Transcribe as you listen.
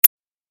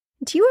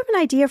Do you have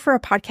an idea for a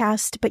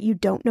podcast, but you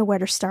don't know where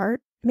to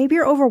start? Maybe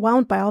you're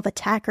overwhelmed by all the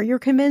tech, or you're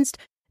convinced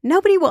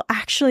nobody will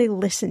actually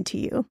listen to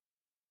you.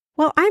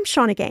 Well, I'm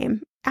Shauna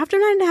Game. After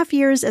 9.5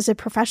 years as a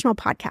professional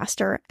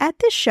podcaster, at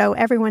this show,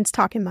 everyone's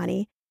talking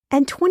money,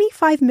 and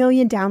 25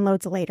 million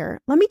downloads later,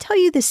 let me tell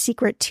you the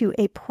secret to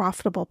a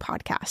profitable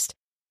podcast.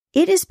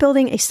 It is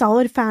building a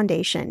solid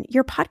foundation,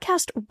 your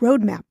podcast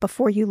roadmap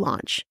before you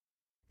launch.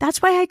 That's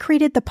why I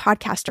created the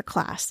Podcaster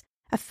Class,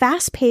 a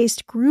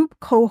fast-paced group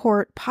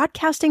cohort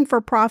podcasting for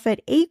profit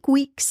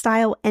 8-week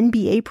style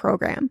MBA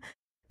program.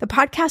 The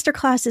Podcaster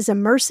Class is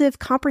immersive,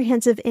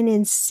 comprehensive, and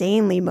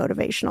insanely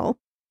motivational.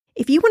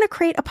 If you want to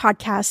create a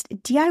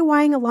podcast,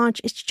 DIYing a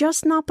launch is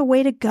just not the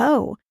way to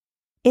go.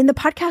 In the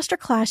Podcaster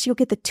Class, you'll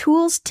get the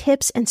tools,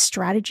 tips, and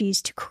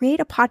strategies to create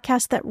a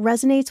podcast that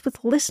resonates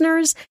with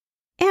listeners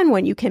and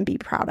one you can be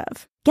proud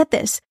of. Get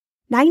this,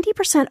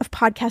 90% of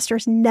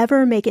podcasters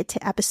never make it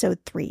to episode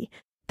 3.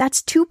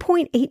 That's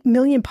 2.8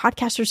 million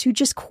podcasters who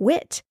just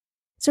quit.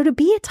 So to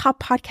be a top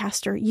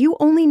podcaster, you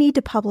only need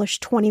to publish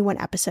 21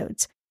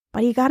 episodes,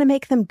 but you got to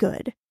make them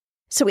good.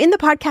 So in the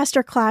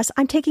Podcaster Class,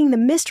 I'm taking the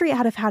mystery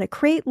out of how to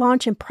create,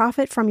 launch, and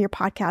profit from your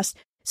podcast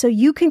so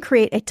you can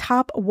create a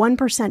top 1%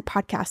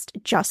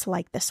 podcast just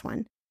like this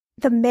one.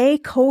 The May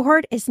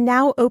cohort is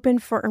now open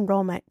for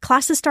enrollment.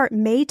 Classes start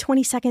May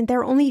 22nd. There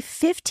are only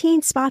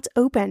 15 spots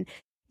open.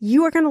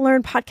 You are going to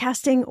learn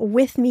podcasting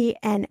with me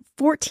and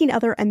 14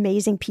 other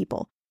amazing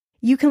people.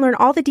 You can learn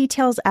all the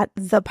details at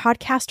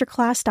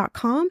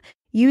thepodcasterclass.com.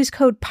 Use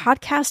code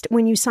PODCAST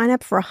when you sign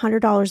up for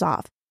 $100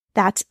 off.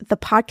 That's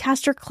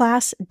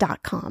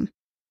thepodcasterclass.com.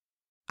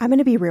 I'm going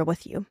to be real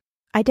with you.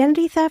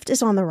 Identity theft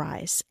is on the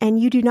rise, and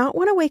you do not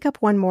want to wake up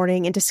one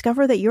morning and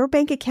discover that your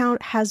bank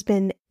account has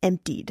been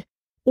emptied,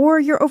 or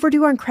you're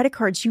overdue on credit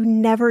cards you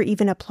never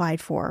even applied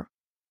for.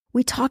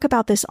 We talk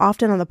about this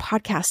often on the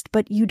podcast,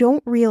 but you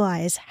don't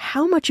realize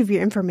how much of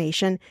your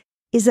information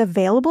is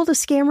available to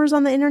scammers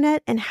on the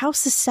internet and how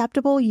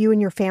susceptible you and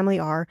your family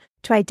are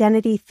to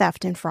identity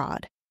theft and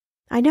fraud.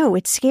 I know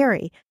it's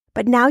scary,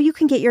 but now you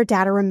can get your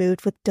data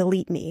removed with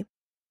Delete Me.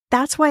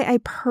 That's why I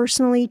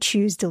personally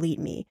choose Delete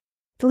Me.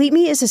 Delete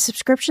Me is a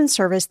subscription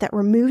service that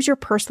removes your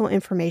personal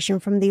information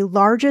from the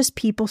largest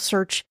people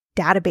search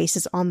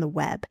databases on the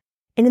web,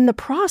 and in the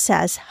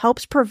process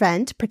helps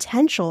prevent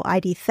potential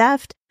ID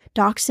theft,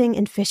 doxing,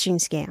 and phishing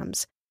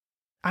scams.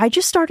 I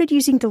just started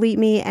using Delete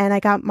Me and I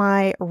got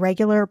my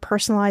regular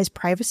personalized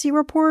privacy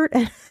report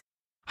and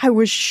I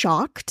was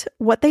shocked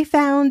what they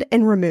found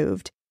and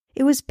removed.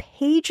 It was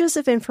pages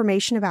of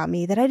information about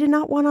me that I did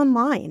not want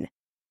online.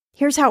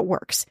 Here's how it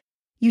works.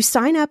 You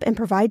sign up and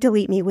provide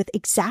Delete Me with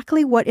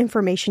exactly what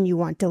information you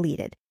want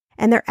deleted,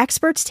 and their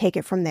experts take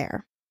it from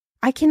there.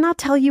 I cannot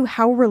tell you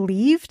how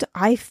relieved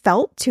I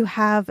felt to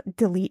have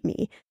Delete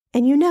Me.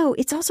 And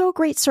it's also a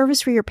great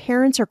service for your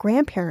parents or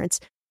grandparents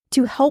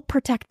to help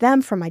protect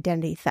them from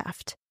identity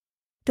theft.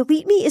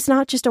 Delete Me is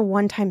not just a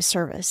one-time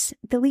service.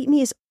 Delete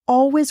Me is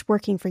always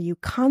working for you,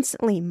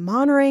 constantly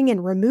monitoring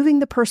and removing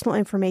the personal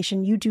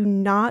information you do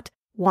not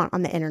want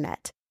on the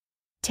internet.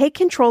 Take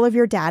control of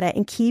your data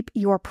and keep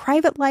your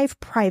private life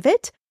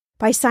private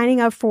by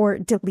signing up for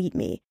Delete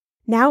Me,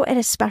 now at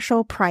a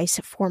special price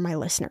for my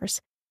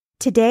listeners.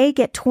 Today,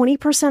 get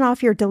 20%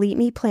 off your Delete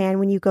Me plan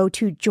when you go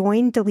to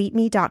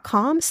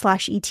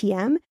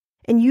joindeleteme.com/ETM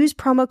and use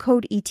promo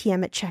code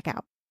ETM at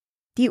checkout.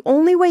 The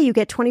only way you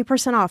get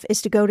 20% off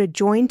is to go to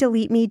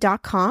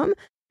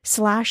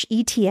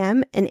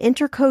joindeleteme.com/ETM and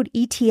enter code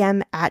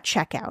ETM at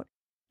checkout.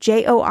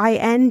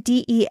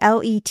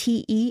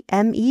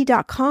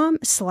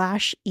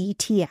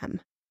 joindeleteme.com/ETM.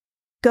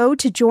 Go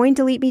to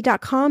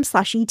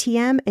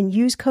joindeleteme.com/ETM and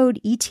use code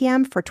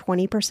ETM for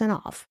 20%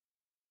 off.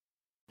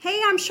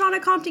 Hey, I'm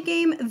Shauna Compton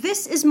Game.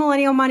 This is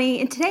Millennial Money,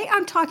 and today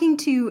I'm talking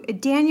to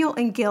Daniel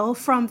and Gil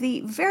from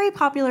the very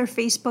popular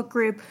Facebook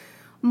group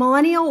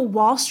Millennial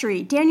Wall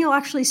Street. Daniel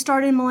actually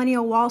started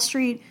Millennial Wall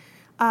Street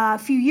a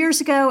few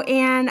years ago,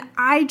 and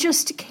I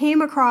just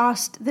came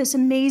across this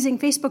amazing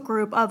Facebook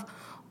group of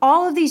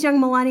all of these young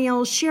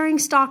millennials sharing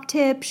stock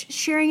tips,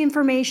 sharing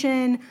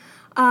information,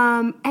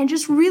 and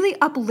just really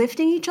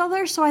uplifting each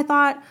other. So I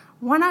thought,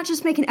 why not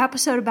just make an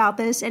episode about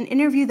this and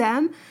interview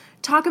them,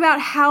 talk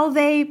about how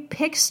they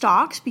pick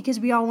stocks, because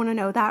we all want to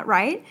know that,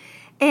 right?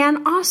 And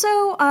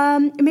also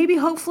maybe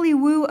hopefully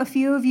woo a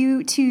few of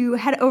you to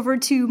head over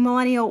to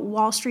Millennial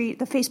Wall Street,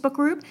 the Facebook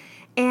group,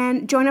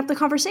 and join up the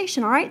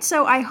conversation, all right?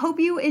 So I hope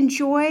you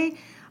enjoy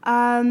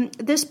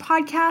this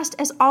podcast.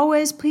 As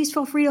always, please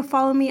feel free to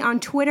follow me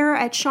on Twitter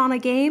at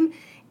Shauna Game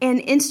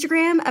and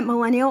Instagram at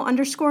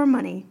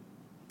millennial_money.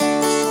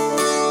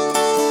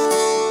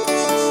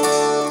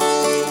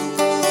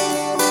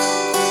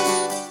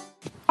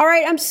 All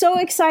right, I'm so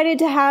excited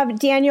to have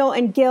Daniel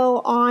and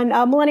Gil on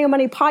Millennial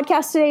Money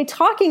podcast today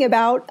talking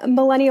about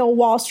Millennial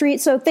Wall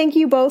Street. So thank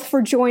you both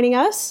for joining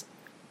us.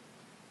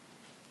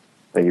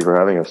 Thank you for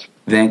having us.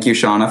 Thank you,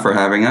 Shauna, for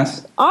having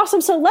us.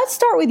 Awesome. So let's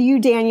start with you,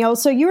 Daniel.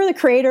 So you're the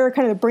creator,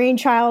 kind of the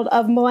brainchild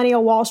of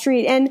Millennial Wall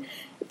Street. And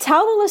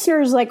tell the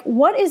listeners,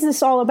 what is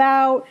this all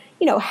about?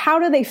 How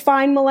do they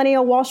find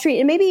Millennial Wall Street?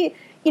 And maybe,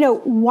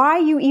 why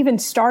you even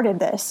started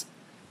this.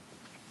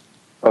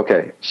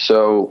 Okay,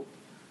 so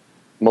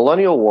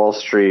Millennial Wall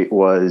Street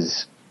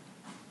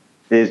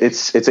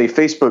it's a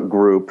Facebook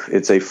group.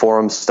 It's a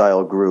forum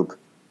style group,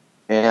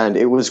 and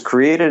it was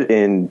created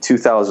in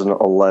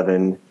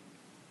 2011.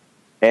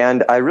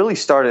 And I really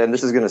started, and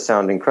this is going to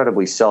sound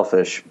incredibly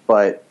selfish,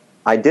 but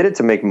I did it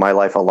to make my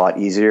life a lot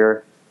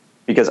easier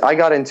because I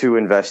got into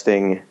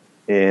investing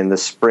in the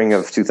spring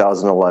of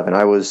 2011.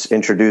 I was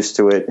introduced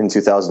to it in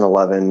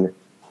 2011,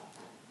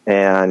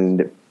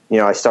 and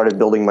I started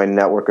building my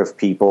network of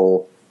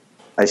people.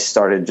 I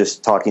started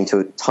just talking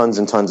to tons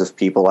and tons of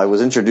people. I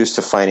was introduced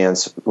to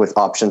finance with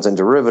options and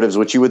derivatives,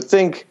 which you would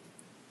think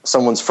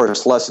someone's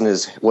first lesson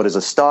is, what is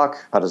a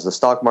stock? How does the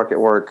stock market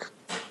work?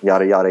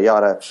 Yada, yada,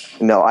 yada.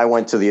 No, I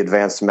went to the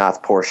advanced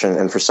math portion,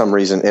 and for some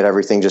reason,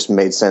 everything just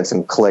made sense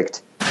and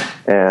clicked.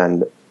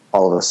 And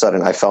all of a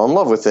sudden, I fell in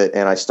love with it,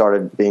 and I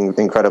started being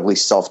incredibly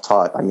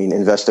self-taught. I mean,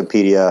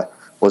 Investopedia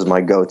was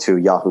my go-to,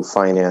 Yahoo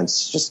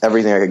Finance, just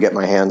everything I could get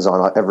my hands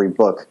on, every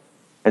book.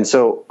 And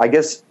so I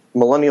guess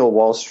Millennial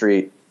Wall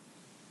Street,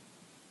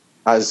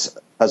 as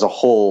a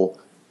whole,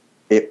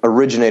 it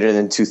originated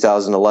in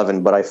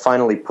 2011, but I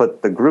finally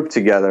put the group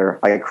together.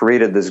 I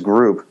created this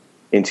group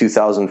in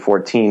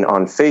 2014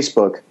 on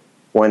Facebook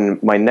when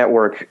my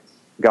network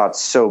got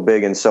so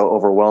big and so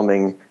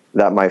overwhelming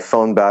that my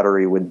phone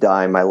battery would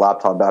die, my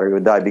laptop battery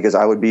would die, because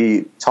I would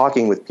be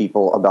talking with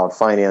people about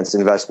finance,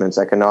 investments,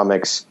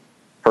 economics,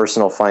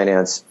 personal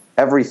finance,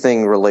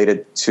 everything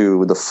related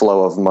to the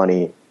flow of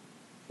money.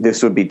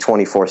 This would be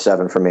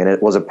 24/7 for me. And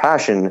it was a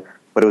passion,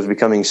 but it was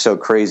becoming so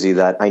crazy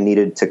that I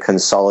needed to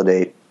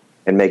consolidate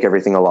and make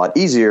everything a lot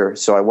easier.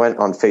 So I went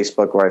on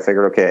Facebook where I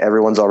figured, okay,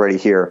 everyone's already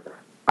here.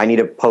 I need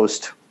to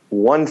post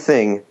one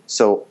thing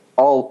so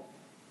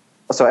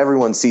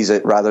everyone sees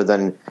it rather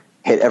than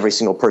hit every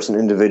single person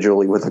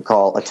individually with a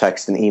call, a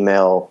text, an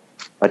email,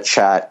 a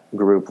chat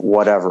group,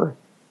 whatever.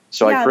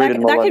 So I created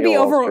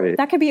Millennial Wall Street.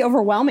 That could be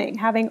overwhelming,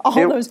 having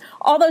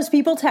all those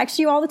people text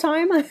you all the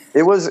time.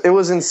 It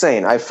was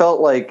insane. I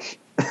felt like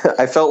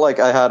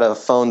I had a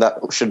phone that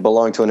should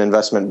belong to an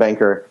investment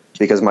banker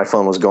because my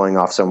phone was going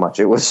off so much.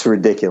 It was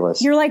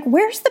ridiculous. You're like,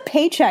 where's the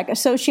paycheck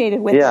associated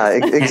with this? Yeah,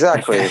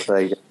 exactly. It's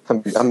like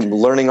I'm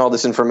learning all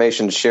this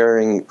information,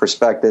 sharing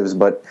perspectives,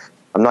 but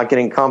I'm not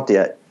getting comped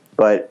yet.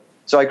 But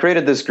so I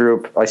created this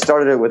group. I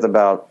started it with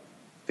about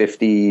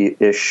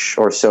 50-ish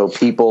or so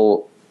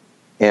people,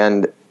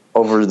 and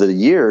over the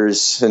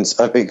years, since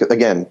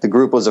again, the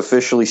group was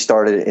officially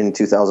started in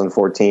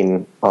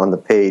 2014 on the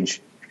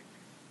page.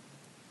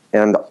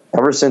 And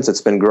ever since,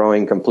 it's been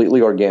growing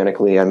completely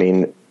organically. I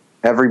mean,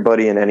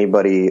 everybody and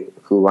anybody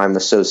who I'm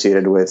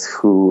associated with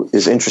who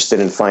is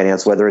interested in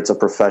finance, whether it's a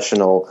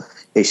professional,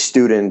 a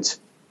student,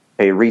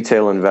 a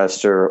retail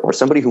investor, or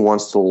somebody who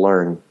wants to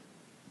learn,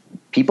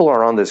 people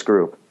are on this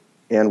group.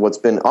 And what's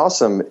been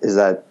awesome is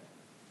that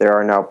there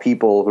are now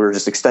people who are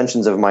just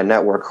extensions of my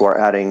network who are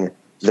adding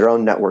their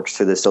own networks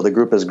to this. So the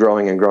group is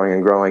growing and growing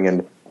and growing.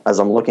 And as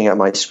I'm looking at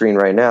my screen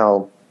right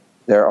now,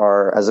 there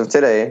are, as of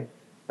today,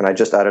 and I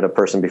just added a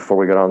person before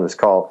we got on this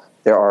call,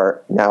 there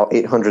are now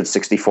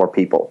 864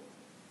 people.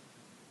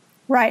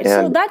 Right. And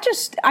so that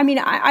just, I mean,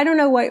 I don't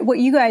know what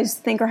you guys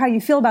think or how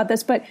you feel about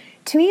this, but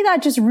to me,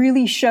 that just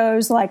really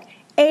shows like,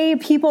 A,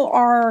 people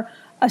are,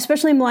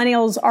 especially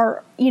millennials,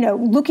 are,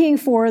 looking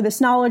for this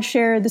knowledge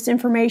share, this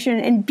information,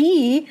 and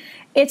B,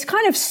 it's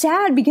kind of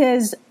sad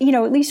because,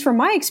 at least from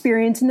my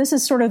experience, and this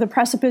is sort of the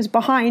precipice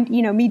behind,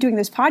 me doing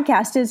this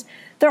podcast, is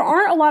there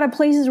aren't a lot of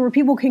places where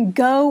people can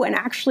go and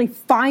actually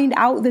find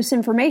out this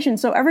information.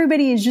 So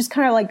everybody is just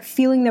kind of like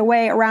feeling their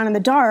way around in the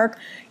dark,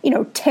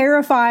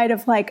 terrified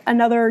of like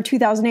another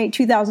 2008,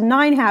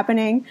 2009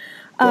 happening.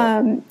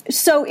 Yeah.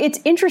 So it's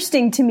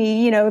interesting to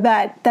me,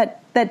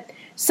 that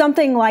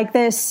something like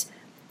this,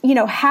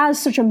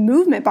 has such a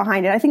movement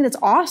behind it. I think that's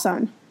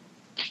awesome.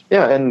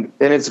 Yeah, and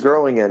it's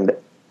growing, and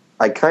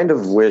I kind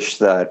of wish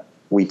that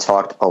we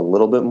talked a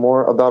little bit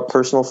more about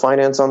personal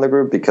finance on the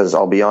group, because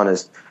I'll be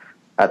honest,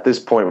 at this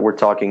point, we're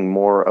talking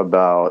more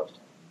about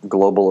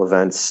global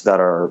events that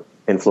are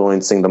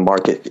influencing the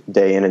market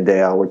day in and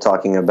day out. We're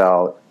talking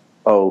about,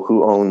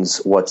 who owns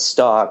what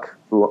stock,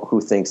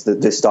 who thinks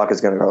that this stock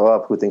is going to go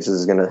up, who thinks this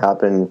is going to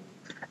happen.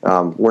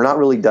 We're not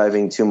really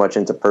diving too much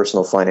into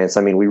personal finance.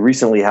 I mean, we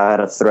recently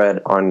had a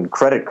thread on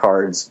credit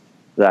cards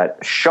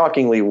that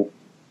shockingly,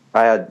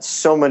 I had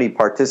so many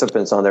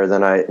participants on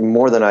there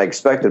more than I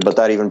expected, but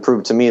that even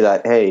proved to me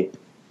that, hey,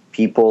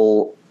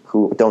 people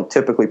who don't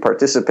typically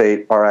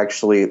participate are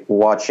actually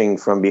watching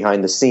from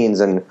behind the scenes.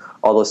 And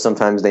although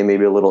sometimes they may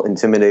be a little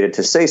intimidated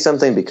to say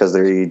something because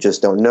they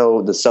just don't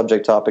know the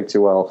subject topic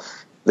too well,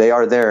 they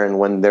are there. And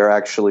when they're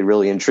actually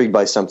really intrigued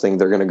by something,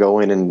 they're going to go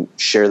in and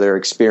share their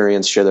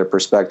experience, share their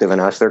perspective, and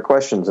ask their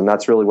questions. And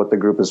that's really what the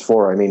group is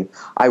for. I mean,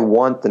 I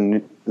want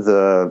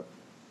the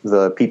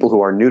people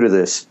who are new to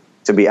this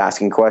to be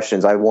asking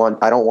questions. I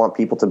don't want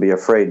people to be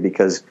afraid,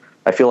 because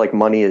I feel like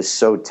money is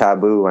so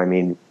taboo. I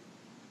mean,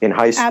 in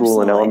high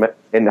school and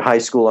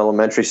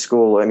elementary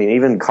school, I mean,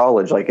 even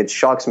college, like, it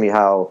shocks me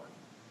how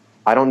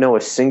I don't know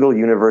a single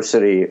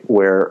university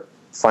where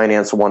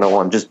Finance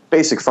 101, just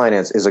basic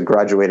finance, is a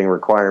graduating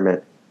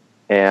requirement.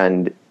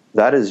 And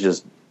that is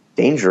just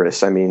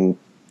dangerous. I mean,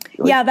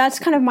 yeah, that's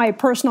kind of my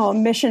personal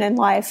mission in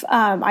life.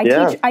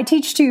 I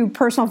teach two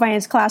personal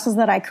finance classes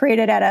that I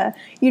created at a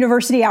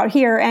university out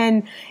here.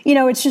 And,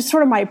 it's just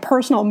sort of my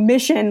personal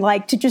mission,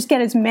 like to just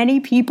get as many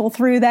people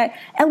through that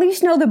at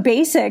least know the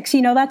basics.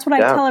 That's what I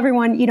tell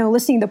everyone,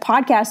 listening to the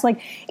podcast. Like,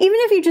 even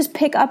if you just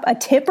pick up a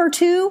tip or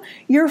two,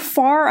 you're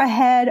far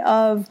ahead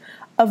of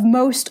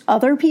most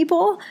other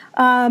people,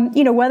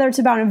 whether it's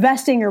about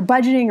investing or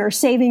budgeting or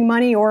saving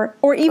money or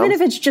even if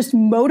it's just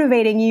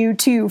motivating you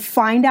to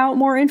find out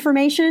more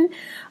information.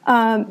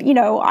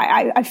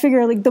 I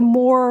figure like the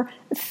more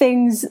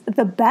things,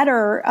 the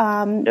better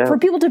for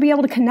people to be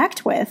able to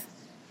connect with.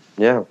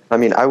 Yeah. I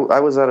mean, I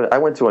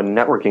went to a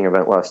networking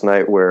event last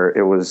night where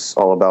it was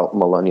all about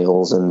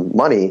millennials and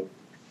money.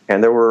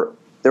 And there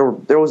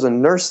was a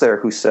nurse there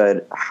who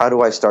said, "How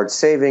do I start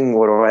saving?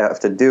 What do I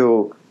have to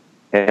do?"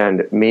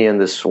 And me and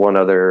this one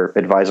other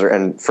advisor,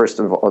 and first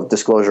of all,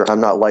 disclosure,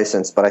 I'm not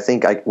licensed, but I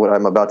think what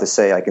I'm about to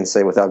say, I can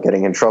say without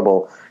getting in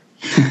trouble.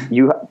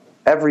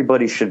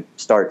 Everybody should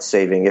start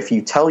saving. If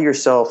you tell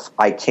yourself,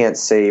 "I can't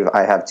save,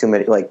 I have too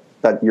many," like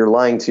that, you're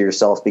lying to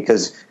yourself,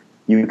 because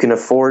you can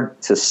afford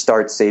to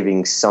start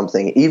saving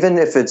something, even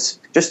if it's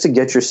just to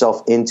get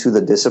yourself into the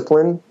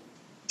discipline,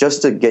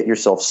 just to get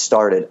yourself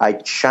started. I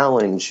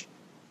challenge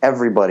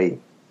everybody.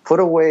 Put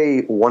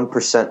away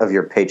 1% of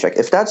your paycheck.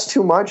 If that's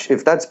too much,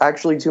 if that's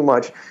actually too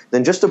much,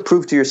 then just to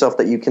prove to yourself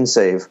that you can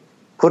save,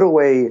 put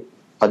away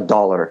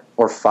 $1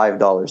 or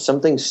 $5,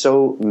 something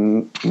so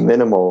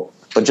minimal,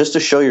 but just to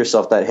show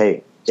yourself that,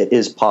 hey, it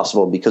is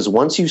possible. Because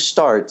once you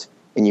start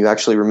and you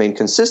actually remain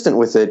consistent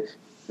with it,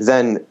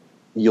 then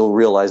you'll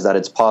realize that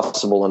it's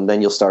possible, and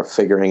then you'll start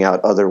figuring out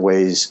other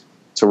ways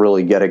to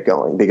really get it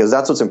going. Because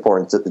that's what's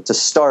important.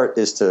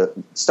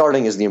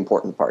 Starting is the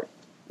important part.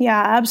 Yeah,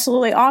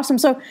 absolutely. Awesome.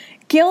 So,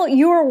 Gil,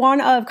 you are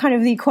one of kind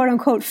of the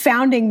quote-unquote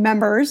founding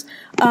members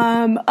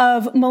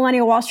of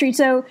Millennial Wall Street.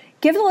 So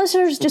give the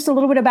listeners just a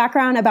little bit of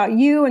background about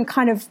you and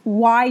kind of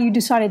why you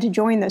decided to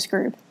join this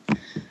group.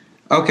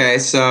 Okay,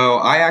 so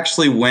I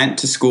actually went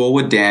to school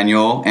with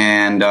Daniel,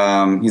 and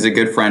he's a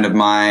good friend of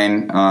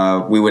mine.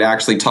 We would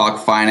actually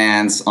talk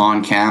finance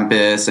on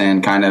campus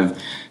and kind of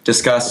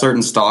discuss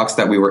certain stocks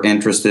that we were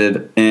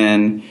interested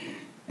in.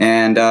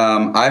 And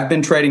I've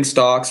been trading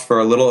stocks for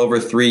a little over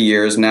 3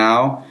 years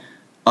now.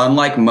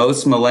 Unlike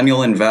most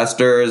millennial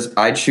investors,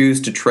 I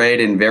choose to trade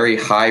in very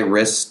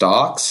high-risk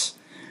stocks.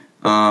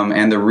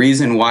 And the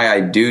reason why I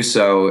do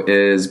so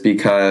is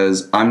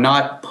because I'm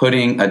not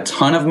putting a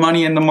ton of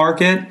money in the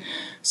market.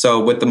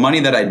 So with the money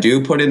that I do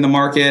put in the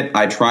market,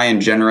 I try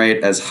and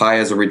generate as high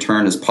as a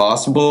return as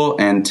possible.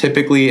 And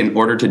typically, in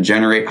order to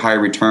generate high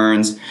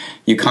returns,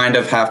 you kind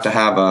of have to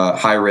have a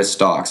high-risk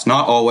stocks.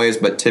 Not always,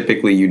 but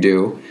typically you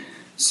do.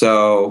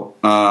 So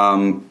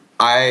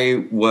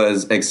I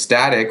was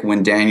ecstatic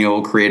when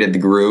Daniel created the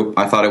group.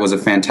 I thought it was a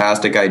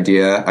fantastic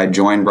idea. I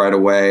joined right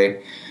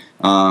away.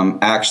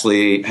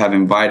 Actually have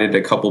invited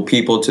a couple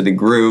people to the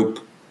group.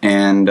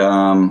 And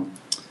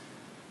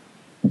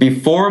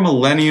before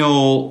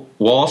Millennial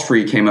Wall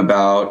Street came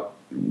about,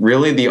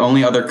 really the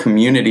only other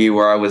community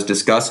where I was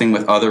discussing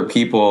with other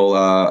people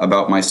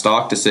about my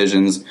stock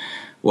decisions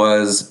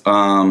was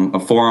a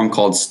forum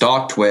called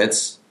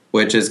StockTwits,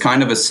 which is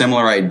kind of a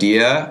similar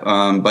idea,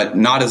 but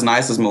not as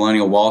nice as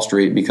Millennial Wall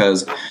Street,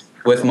 because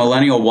with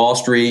Millennial Wall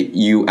Street,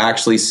 you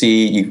actually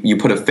see, you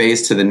put a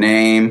face to the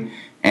name,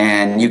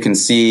 and you can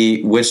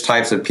see which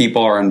types of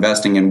people are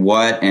investing in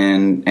what,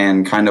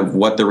 and kind of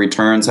what the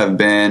returns have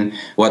been,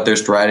 what their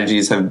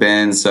strategies have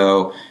been.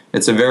 So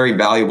it's a very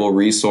valuable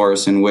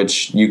resource in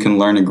which you can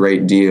learn a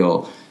great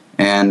deal.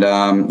 And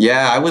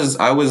I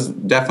was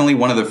definitely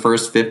one of the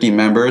first 50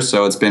 members,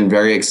 so it's been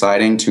very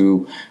exciting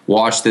to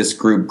watch this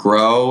group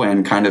grow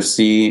and kind of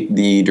see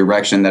the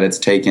direction that it's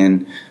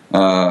taken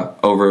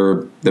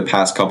over the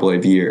past couple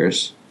of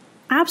years.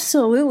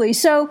 Absolutely.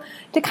 So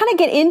to kind of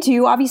get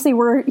into, obviously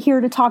we're here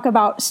to talk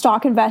about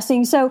stock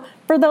investing. So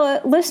for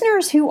the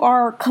listeners who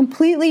are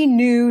completely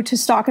new to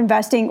stock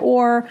investing,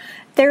 or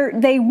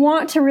they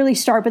want to really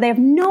start, but they have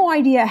no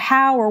idea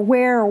how or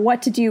where or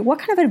what to do, what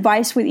kind of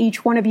advice would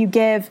each one of you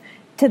give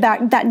to that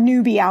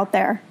newbie out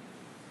there?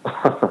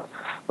 Oh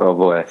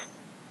boy.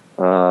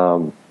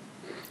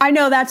 I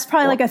know that's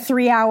probably like a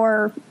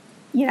 3-hour,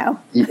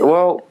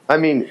 Well, I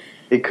mean,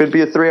 it could be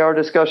a 3-hour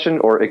discussion,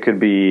 or it could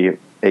be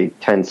a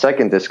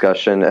 10-second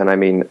discussion. And I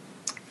mean,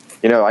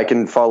 I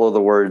can follow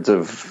the words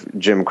of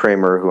Jim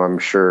Cramer, who I'm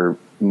sure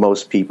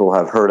most people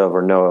have heard of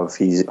or know of.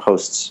 He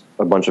hosts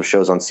a bunch of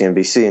shows on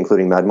CNBC,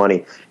 including Mad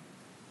Money.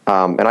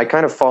 And I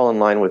kind of fall in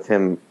line with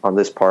him on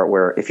this part,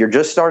 where if you're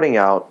just starting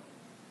out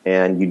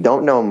and you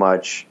don't know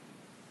much,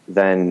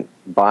 then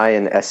buy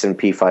an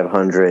S&P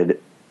 500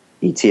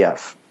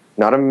 ETF.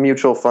 Not a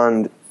mutual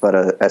fund, but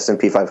a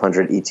S&P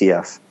 500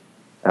 ETF.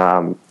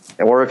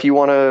 Or if you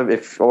want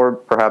to, or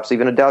perhaps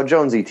even a Dow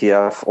Jones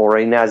ETF or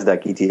a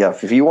NASDAQ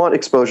ETF. If you want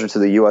exposure to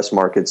the U.S.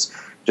 markets,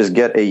 just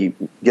get an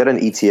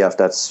ETF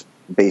that's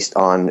based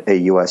on a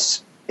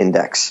U.S.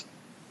 index.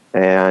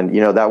 And,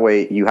 that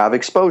way you have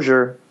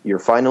exposure, you're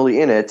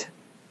finally in it,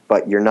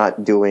 but you're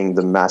not doing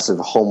the massive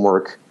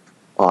homework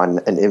on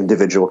an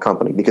individual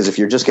company. Because if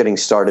you're just getting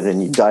started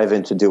and you dive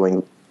into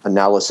doing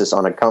analysis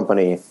on a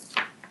company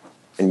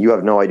and you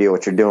have no idea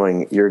what you're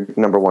doing,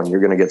 number one, you're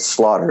going to get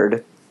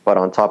slaughtered. But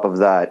on top of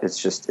that,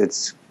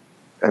 it's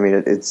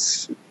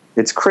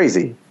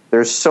crazy.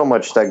 There's so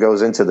much that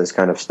goes into this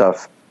kind of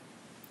stuff.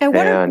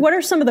 And what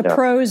are some of the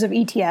pros of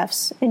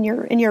ETFs in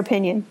your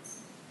opinion?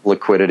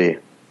 Liquidity.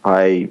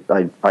 I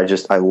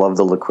love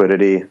the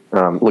liquidity.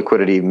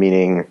 Liquidity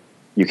meaning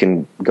you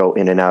can go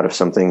in and out of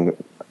something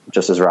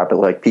just as rapid.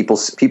 Like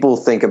people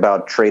think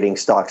about trading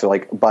stocks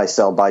like buy,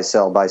 sell, buy,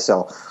 sell, buy,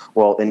 sell.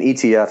 Well, an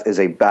ETF is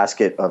a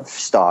basket of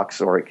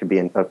stocks, or it could be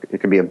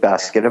a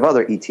basket of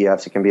other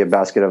ETFs. It can be a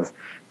basket of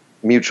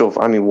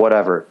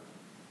whatever.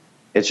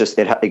 It's just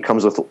it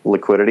comes with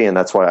liquidity, and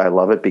that's why I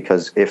love it,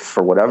 because if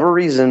for whatever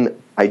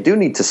reason I do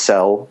need to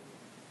sell,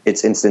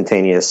 it's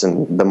instantaneous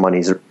and the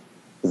money's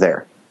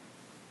there.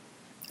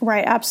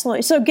 Right,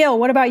 absolutely. So, Gil,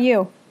 what about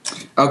you?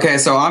 Okay,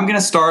 so I'm going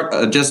to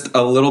start just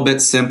a little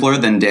bit simpler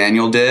than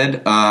Daniel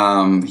did.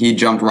 He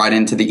jumped right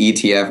into the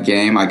ETF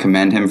game. I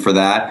commend him for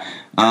that.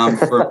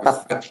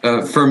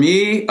 For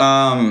me,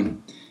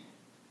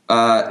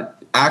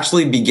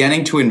 actually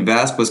beginning to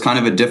invest was kind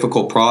of a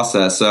difficult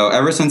process. So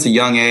ever since a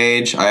young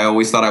age, I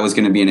always thought I was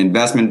going to be an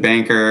investment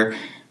banker.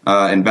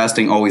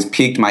 Investing always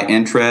piqued my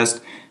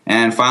interest.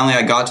 And finally,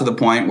 I got to the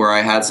point where I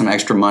had some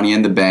extra money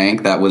in the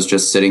bank that was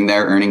just sitting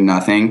there earning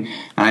nothing.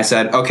 And I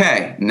said,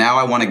 okay, now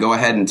I want to go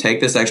ahead and take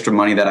this extra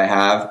money that I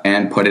have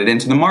and put it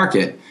into the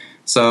market.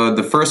 So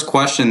the first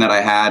question that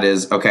I had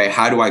is, okay,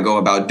 how do I go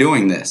about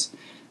doing this?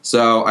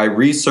 So I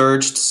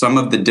researched some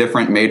of the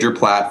different major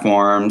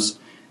platforms,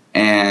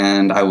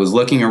 and I was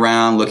looking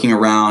around.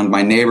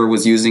 My neighbor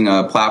was using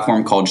a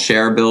platform called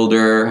Share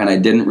Builder, and I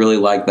didn't really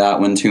like that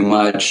one too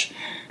much.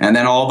 And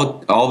then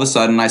all of a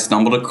sudden, I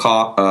stumbled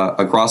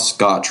across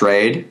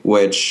Scottrade,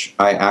 which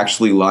I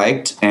actually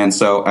liked. And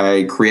so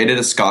I created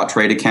a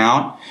Scottrade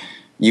account.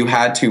 You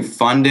had to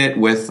fund it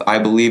with, I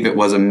believe it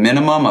was a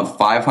minimum of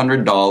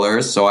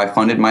 $500. So I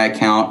funded my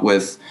account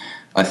with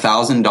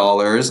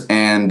 $1,000.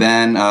 And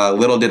then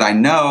little did I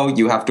know,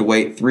 you have to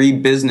wait 3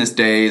 business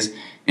days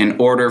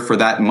in order for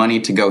that money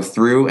to go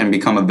through and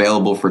become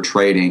available for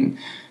trading.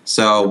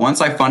 So once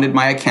I funded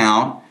my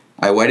account,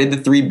 I waited the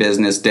 3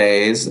 business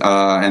days,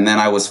 and then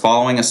I was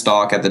following a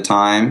stock at the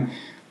time.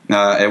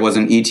 It was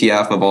an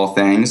ETF of all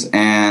things.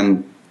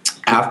 And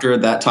after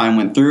that time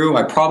went through,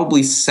 I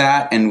probably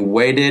sat and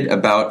waited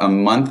about a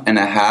month and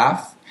a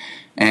half.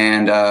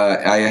 And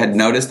I had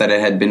noticed that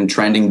it had been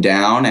trending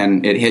down,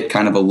 and it hit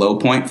kind of a low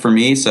point for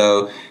me.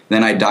 So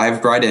then I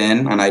dived right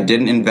in, and I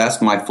didn't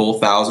invest my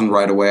full $1,000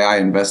 right away. I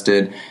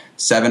invested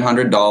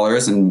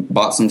 $700 and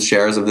bought some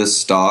shares of this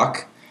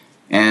stock.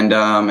 And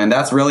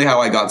that's really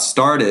how I got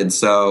started.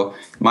 So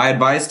my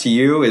advice to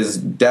you is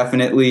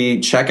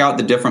definitely check out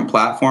the different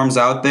platforms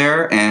out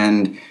there.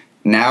 And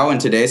now in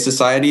today's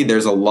society,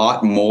 there's a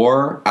lot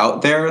more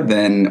out there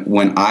than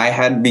when I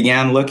had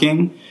began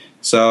looking.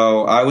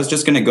 So I was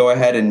just going to go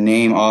ahead and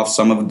name off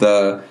some of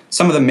the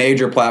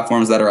major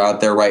platforms that are out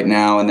there right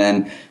now, and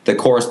then the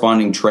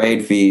corresponding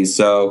trade fees.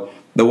 So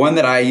the one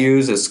that I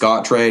use is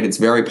Scottrade. It's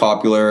very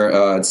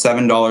popular. It's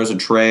 $7 a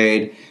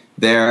trade.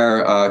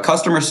 Their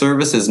customer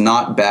service is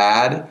not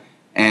bad,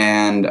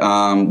 and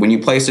when you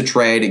place a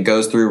trade, it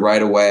goes through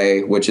right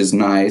away, which is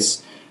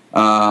nice.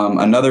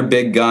 Another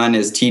big gun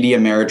is TD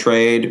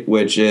Ameritrade,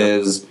 which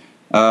is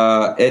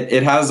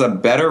it has a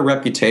better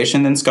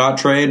reputation than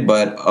Scottrade,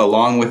 but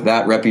along with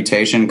that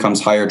reputation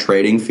comes higher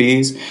trading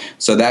fees.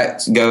 So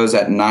that goes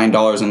at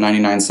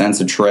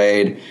 $9.99 a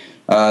trade.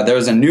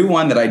 There's a new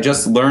one that I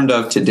just learned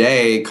of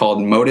today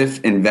called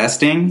Motive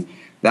Investing.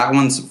 That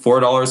one's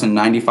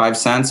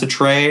 $4.95 a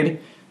trade.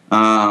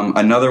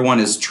 Another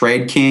one is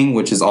Trade King,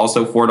 which is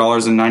also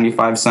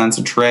 $4.95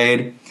 a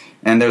trade.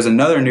 And there's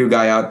another new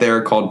guy out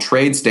there called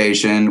Trade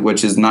Station,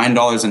 which is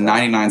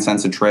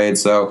 $9.99 a trade.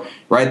 So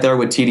right there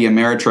with TD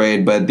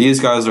Ameritrade. But these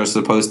guys are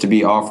supposed to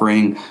be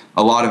offering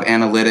a lot of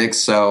analytics.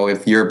 So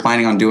if you're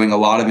planning on doing a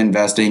lot of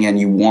investing and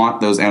you want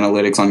those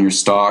analytics on your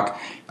stock,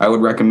 I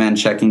would recommend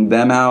checking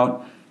them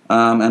out.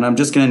 And I'm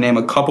just going to name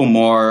a couple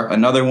more.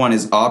 Another one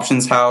is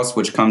Options House,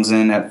 which comes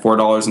in at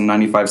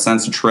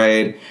 $4.95 a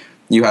trade.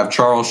 You have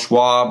Charles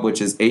Schwab,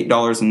 which is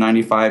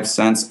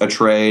 $8.95 a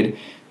trade.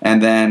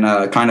 And then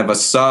kind of a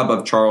sub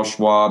of Charles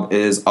Schwab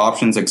is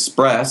Options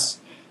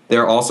Express.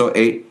 They're also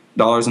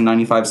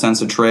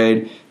 $8.95 a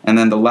trade. And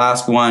then the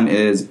last one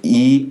is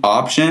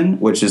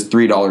E-Option, which is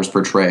 $3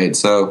 per trade.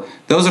 So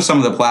those are some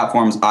of the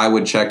platforms I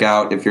would check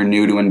out if you're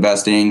new to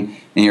investing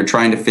and you're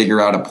trying to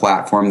figure out a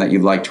platform that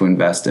you'd like to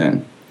invest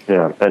in.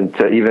 Yeah, and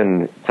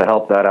to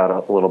help that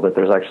out a little bit,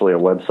 there's actually a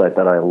website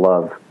that I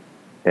love,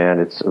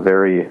 and it's a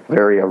very,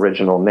 very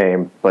original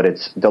name, but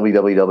it's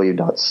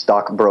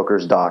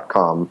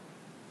www.stockbrokers.com.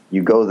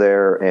 You go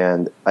there,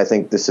 and I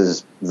think this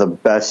is the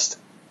best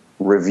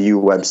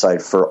review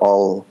website for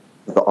all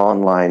the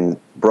online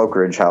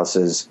brokerage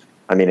houses.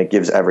 I mean, it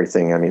gives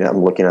everything. I mean,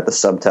 I'm looking at the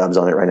sub-tabs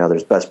on it right now.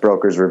 There's best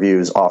brokers,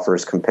 reviews,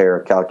 offers, compare,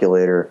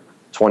 calculator,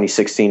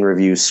 2016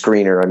 reviews,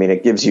 screener. I mean,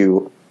 it gives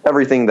you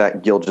everything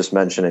that Gil just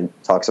mentioned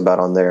and talks about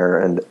on there.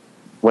 And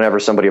whenever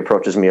somebody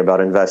approaches me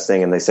about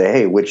investing and they say,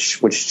 hey, which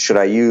should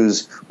I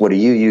use? What do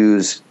you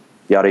use?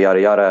 Yada,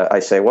 yada, yada. I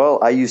say, well,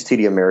 I use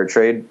TD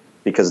Ameritrade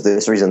because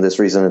this reason,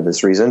 and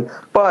this reason.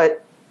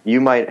 But you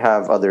might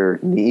have other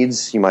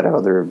needs. You might have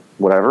other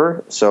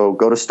whatever. So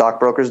go to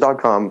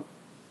stockbrokers.com,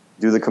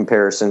 do the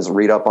comparisons,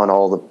 read up on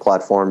all the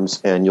platforms,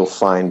 and you'll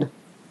find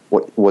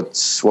what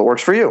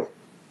works for you.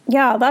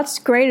 Yeah, that's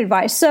great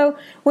advice. So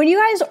when you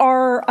guys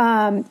are,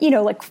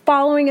 like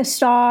following a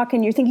stock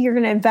and you're thinking you're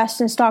going to invest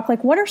in a stock,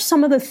 like what are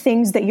some of the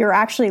things that you're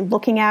actually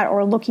looking at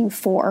or looking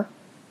for?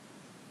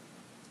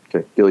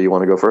 Okay, Gil, you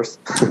want to go first?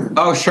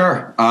 Oh,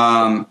 sure.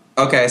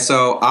 Okay,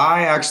 so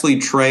I actually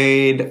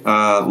trade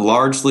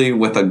largely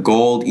with a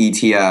gold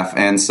ETF.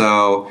 And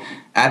so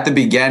at the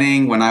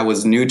beginning, when I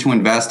was new to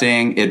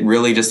investing, it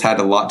really just had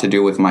a lot to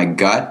do with my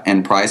gut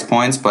and price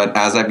points. But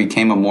as I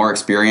became a more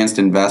experienced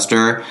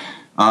investor,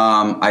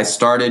 I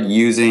started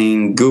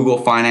using Google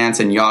Finance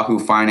and Yahoo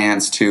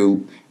Finance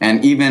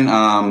and even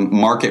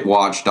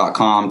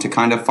MarketWatch.com to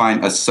kind of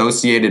find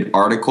associated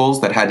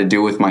articles that had to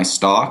do with my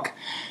stock.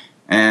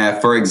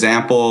 For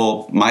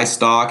example, my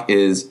stock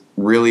is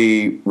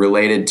really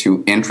related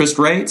to interest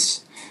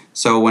rates.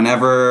 So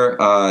whenever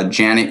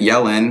Janet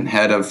Yellen,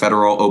 head of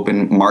Federal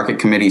Open Market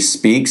Committee,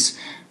 speaks,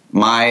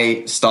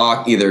 my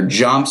stock either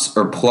jumps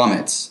or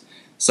plummets.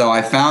 So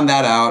I found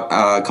that out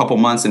a couple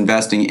months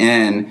investing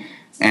in.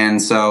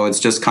 And so it's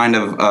just kind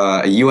of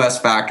a U.S.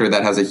 factor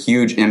that has a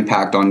huge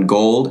impact on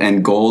gold,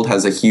 and gold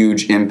has a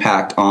huge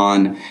impact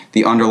on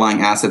the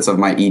underlying assets of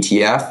my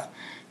ETF.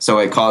 So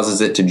it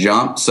causes it to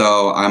jump.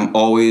 So I'm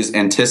always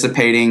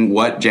anticipating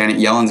what Janet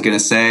Yellen's going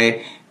to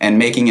say and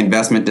making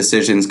investment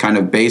decisions kind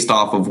of based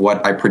off of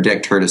what I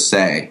predict her to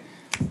say.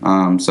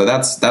 So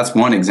that's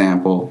one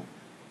example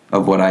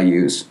of what I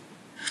use.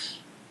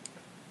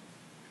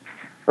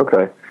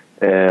 Okay.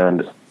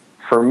 And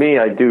for me,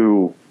 I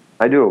do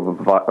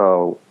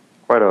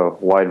quite a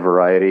wide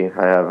variety.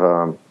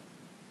 I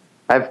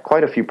have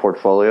quite a few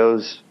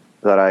portfolios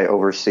that I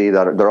oversee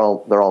that they're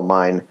all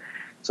mine.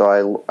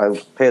 So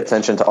I pay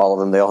attention to all of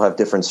them. They all have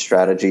different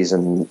strategies,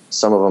 and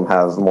some of them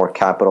have more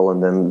capital in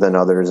them than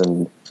others.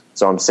 And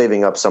so I'm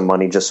saving up some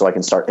money just so I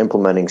can start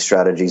implementing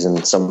strategies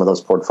in some of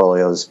those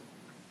portfolios.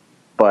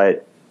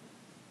 But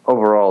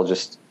overall,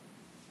 just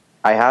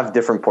I have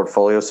different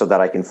portfolios so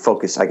that I can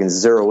focus. I can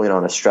zero in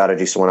on a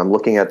strategy. So when I'm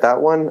looking at that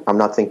one, I'm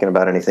not thinking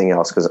about anything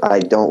else because I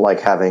don't like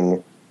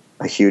having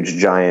a huge,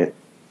 giant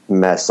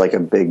mess, like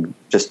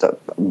just a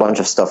bunch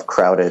of stuff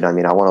crowded. I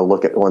mean, I want to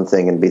look at one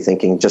thing and be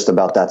thinking just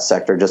about that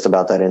sector, just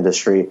about that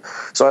industry.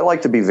 So I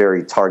like to be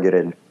very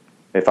targeted.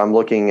 If I'm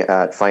looking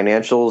at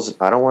financials,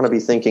 I don't want to be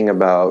thinking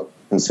about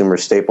consumer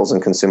staples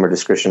and consumer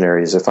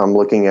discretionaries. If I'm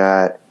looking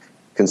at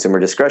consumer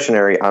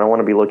discretionary, I don't want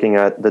to be looking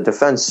at the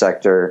defense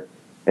sector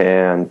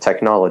and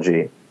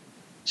technology.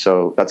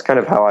 So that's kind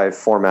of how I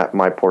format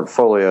my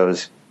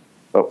portfolios.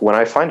 But when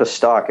I find a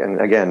stock, and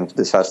again,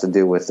 this has to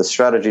do with the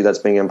strategy that's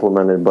being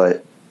implemented,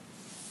 but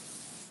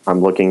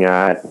I'm looking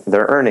at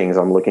their earnings,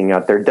 I'm looking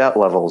at their debt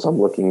levels,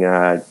 I'm looking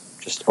at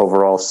just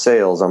overall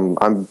sales. I'm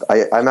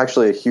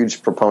actually a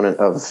huge proponent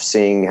of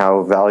seeing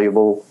how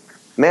valuable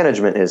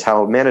management is,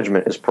 how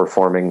management is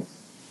performing.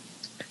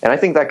 And I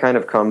think that kind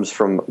of comes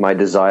from my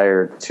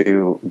desire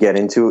to get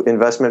into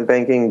investment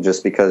banking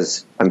just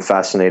because I'm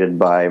fascinated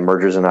by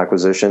mergers and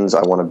acquisitions.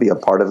 I want to be a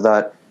part of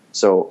that.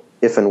 So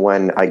if and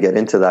when I get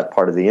into that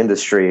part of the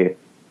industry,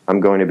 I'm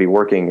going to be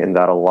working in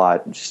that a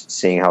lot, just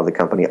seeing how the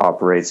company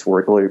operates,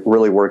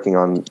 really working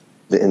on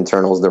the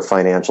internals, their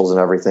financials and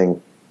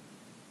everything.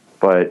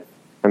 But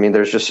I mean,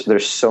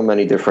 there's so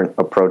many different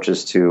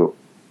approaches to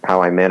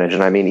how I manage.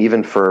 And I mean,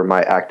 even for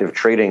my active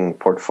trading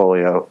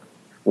portfolio,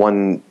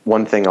 one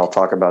thing I'll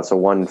talk about. So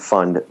one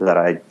fund that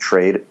I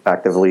trade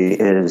actively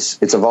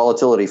it's a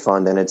volatility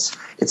fund, and it's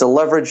a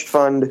leveraged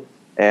fund.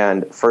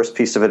 And first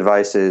piece of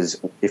advice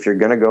is if you're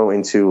going to go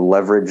into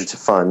leveraged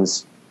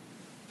funds,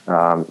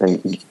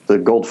 and the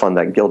gold fund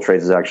that Gil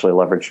trades is actually a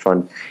leveraged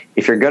fund.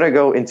 If you're going to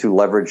go into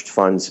leveraged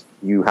funds,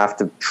 you have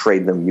to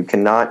trade them. You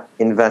cannot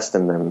invest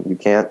in them. You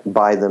can't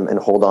buy them and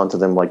hold on to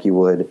them like you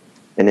would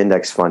an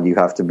index fund. You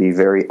have to be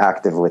very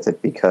active with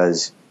it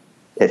because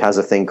it has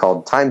a thing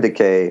called time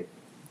decay.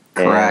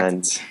 Correct.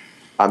 And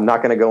I'm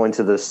not going to go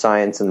into the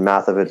science and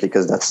math of it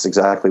because that's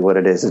exactly what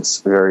it is. It's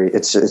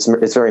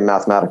very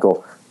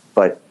mathematical.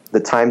 But the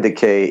time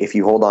decay, if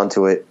you hold on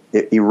to it,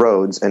 it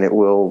erodes and it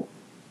will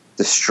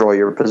destroy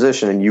your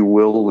position, and you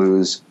will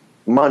lose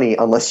money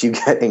unless you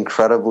get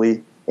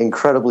incredibly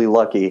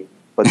lucky.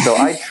 But so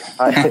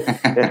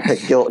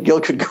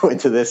Gil could go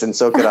into this, and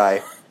so could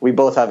I. We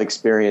both have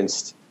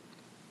experienced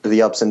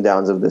the ups and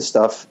downs of this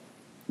stuff.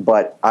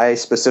 But I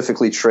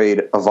specifically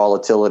trade a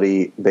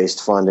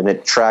volatility-based fund, and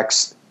it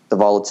tracks the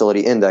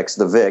volatility index,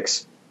 the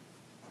VIX.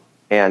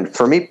 And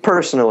for me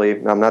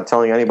personally, I'm not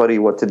telling anybody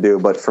what to do,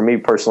 but for me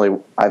personally,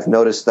 I've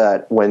noticed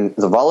that when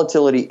the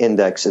volatility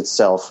index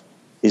itself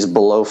he's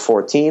below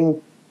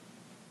 14,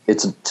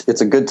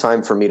 it's a good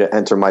time for me to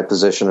enter my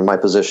position, and my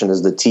position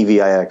is the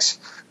TVIX,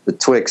 the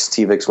Twix,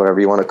 TVIX, whatever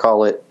you want to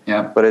call it.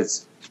 Yeah. But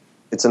it's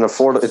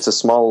a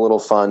small little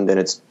fund, and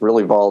it's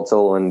really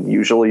volatile. And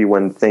usually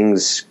when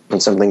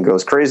something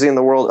goes crazy in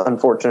the world,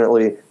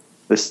 unfortunately,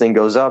 this thing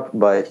goes up.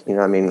 But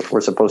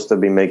we're supposed to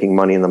be making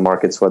money in the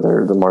markets,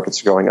 whether the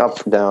markets are going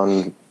up,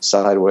 down,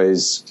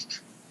 sideways,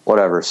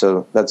 whatever.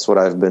 So that's what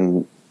I've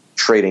been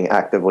trading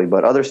actively.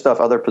 But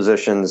other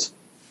positions,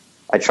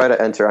 I try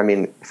to enter.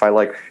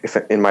 If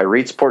in my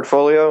REITs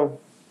portfolio,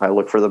 I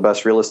look for the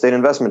best real estate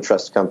investment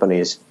trust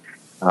companies.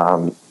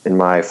 In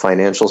my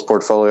financials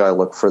portfolio, I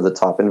look for the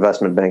top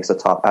investment banks, the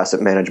top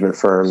asset management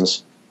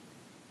firms,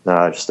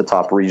 just the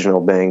top regional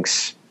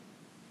banks.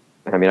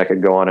 I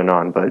could go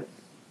on, but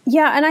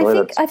yeah, and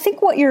I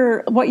think what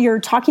you're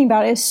talking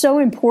about is so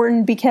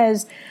important,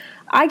 because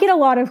I get a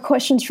lot of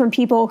questions from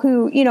people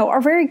who,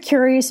 are very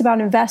curious about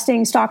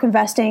investing, stock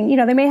investing.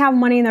 They may have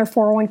money in their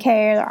 401k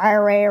or their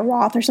IRA or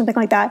Roth or something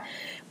like that,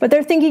 but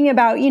they're thinking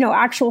about,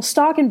 actual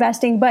stock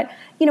investing. But,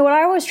 what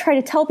I always try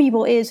to tell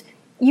people is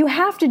you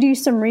have to do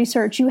some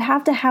research. You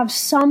have to have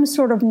some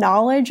sort of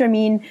knowledge.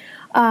 That's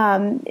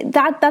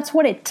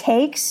what it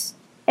takes,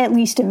 at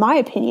least in my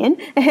opinion,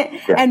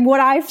 and what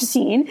I've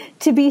seen,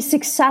 to be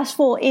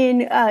successful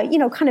in,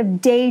 kind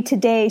of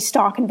day-to-day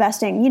stock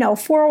investing.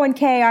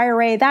 401k,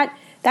 IRA, that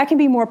can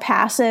be more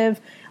passive.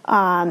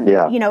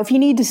 If you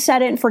need to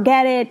set it and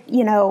forget it,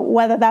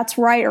 whether that's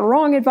right or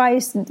wrong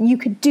advice, you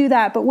could do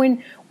that. But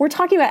when we're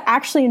talking about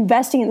actually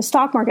investing in the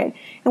stock market,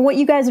 and what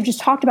you guys have just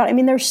talked about,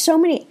 there's so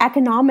many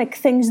economic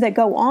things that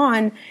go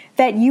on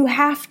that you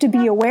have to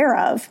be aware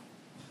of.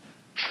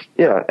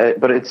 Yeah,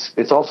 but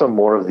it's also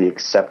more of the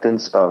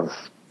acceptance of,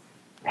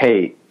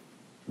 hey,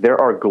 there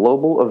are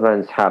global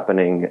events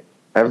happening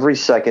every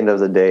second of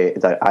the day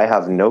that I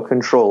have no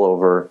control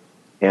over,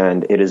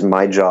 and it is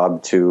my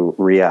job to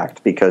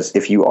react. Because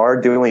if you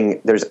are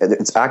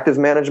it's active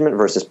management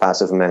versus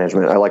passive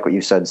management. I like what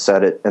you said,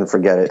 set it and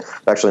forget it.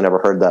 I've actually never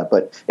heard that.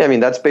 But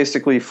that's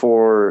basically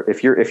for,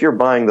 if you're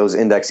buying those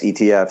index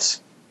ETFs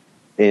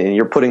and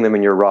you're putting them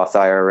in your Roth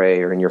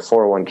IRA or in your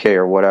 401k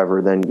or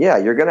whatever, then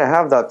you're going to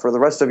have that for the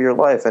rest of your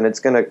life, and it's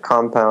going to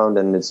compound,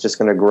 and it's just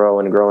going to grow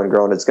and grow and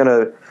grow, and it's going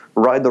to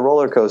ride the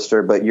roller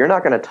coaster, but you're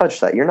not going to touch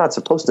that. You're not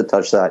supposed to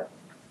touch that.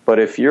 But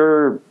if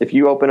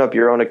you open up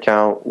your own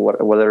account,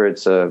 whether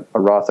it's a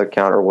Roth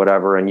account or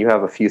whatever, and you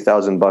have a few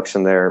 $1,000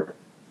 in there,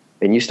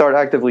 and you start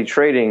actively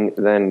trading,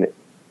 then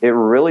it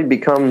really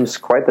becomes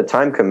quite the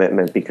time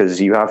commitment, because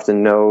you have to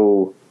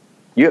know,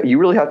 you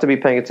really have to be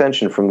paying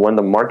attention from when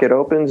the market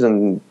opens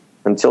and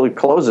until it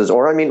closes.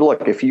 Or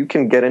look, if you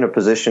can get in a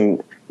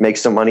position, make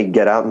some money,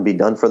 get out and be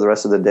done for the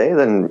rest of the day,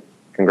 then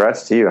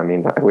congrats to you.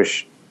 I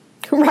wish.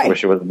 Right. I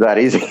wish it was that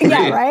easy.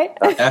 Yeah, right?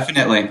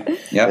 Definitely.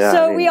 Yep. Yeah,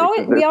 so we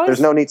always there's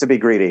no need to be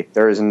greedy.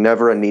 There is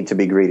never a need to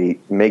be greedy.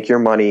 Make your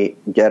money,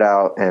 get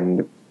out,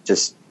 and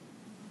just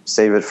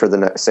save it for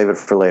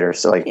later.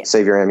 So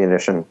save your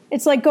ammunition.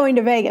 It's like going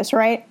to Vegas,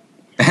 right?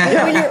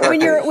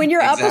 When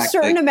you're up a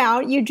certain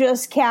amount, you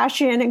just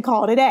cash in and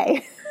call it a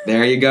day.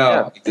 There you go.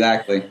 Yeah.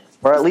 Exactly.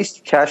 Or at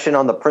least cash in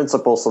on the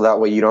principal, so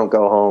that way you don't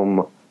go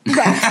home.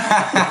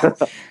 Right.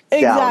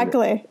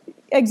 Exactly.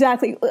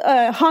 Exactly.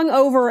 Hung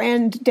over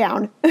and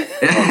down.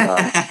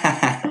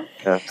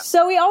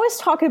 So we always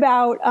talk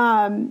about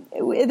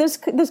this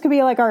could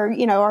be like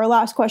our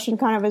last question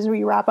kind of as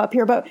we wrap up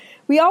here, but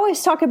we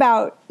always talk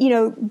about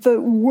the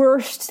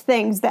worst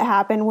things that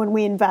happen when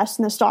we invest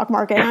in the stock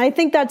market. And I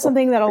think that's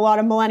something that a lot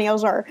of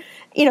millennials are,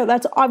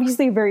 that's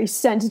obviously a very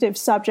sensitive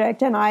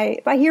subject. And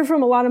I hear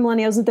from a lot of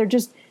millennials that they're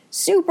just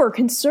super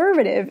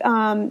conservative,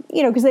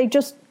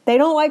 because they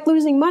don't like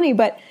losing money.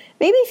 But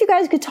maybe if you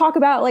guys could talk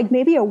about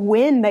maybe a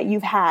win that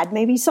you've had,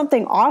 maybe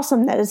something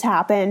awesome that has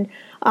happened,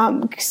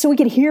 so we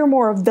could hear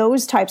more of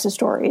those types of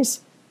stories.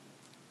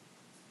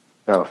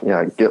 Oh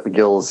yeah,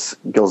 Gil's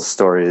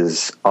story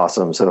is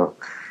awesome. So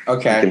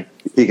okay,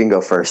 he can go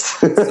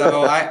first.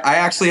 So I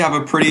actually have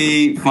a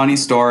pretty funny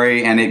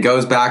story, and it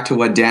goes back to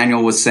what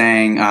Daniel was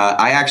saying.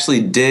 I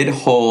actually did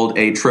hold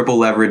a triple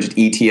leveraged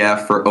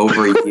ETF for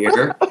over a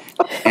year.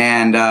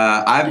 And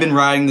I've been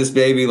riding this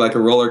baby like a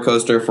roller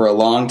coaster for a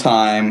long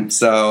time.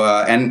 So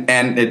and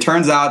it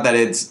turns out that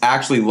it's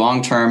actually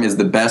long term is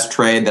the best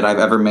trade that I've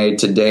ever made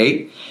to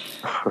date.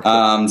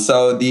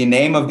 So the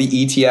name of the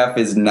ETF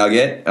is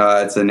Nugget.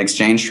 It's an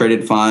exchange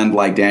traded fund,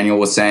 like Daniel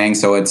was saying.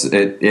 So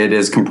it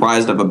is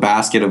comprised of a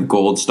basket of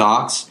gold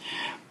stocks.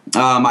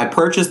 I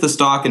purchased the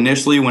stock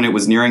initially when it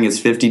was nearing its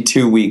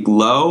 52-week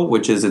low,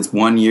 which is its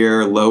 1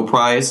 year low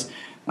price.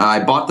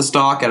 I bought the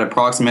stock at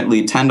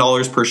approximately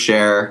 $10 per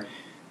share.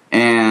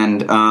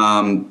 And,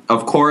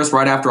 of course,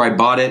 right after I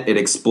bought it, it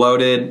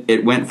exploded.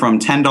 It went from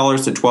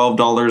 $10 to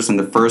 $12 in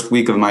the first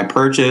week of my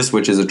purchase,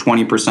 which is a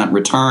 20%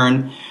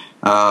 return,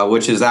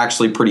 which is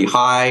actually pretty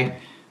high.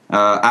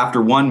 After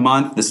 1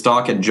 month, the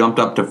stock had jumped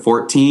up to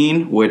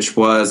 14, which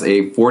was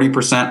a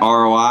 40%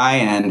 ROI.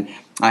 And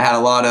I had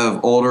a lot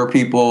of older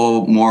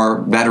people,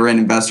 more veteran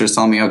investors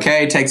telling me,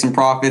 okay, take some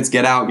profits,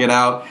 get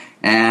out.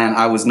 and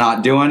I was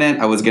not doing it.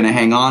 I was going to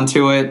hang on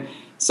to it.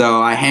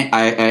 So I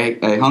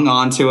hung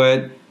on to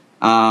it.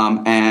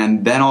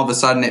 And then all of a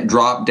sudden it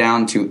dropped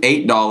down to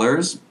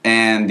 $8,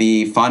 and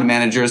the fund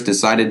managers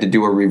decided to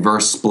do a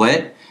reverse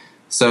split.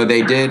 So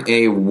they did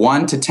a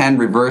 1 to 10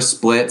 reverse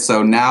split.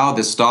 So now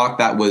the stock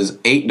that was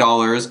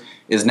 $8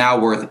 is now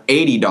worth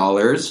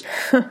 $80.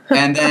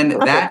 And then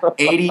that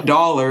 $80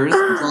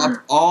 dropped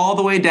all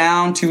the way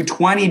down to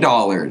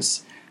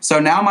 $20. So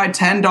now my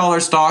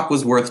 $10 stock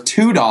was worth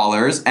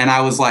 $2, and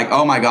I was like,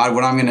 "Oh my God,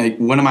 what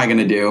am I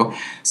gonna do?"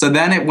 So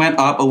then it went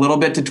up a little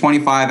bit to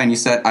 25, and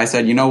I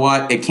said, "You know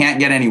what? It can't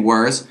get any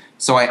worse."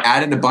 So I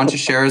added a bunch of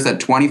shares at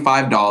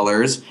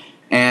 $25,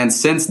 and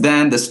since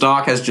then the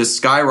stock has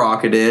just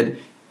skyrocketed.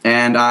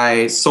 And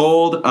I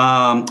sold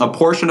a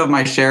portion of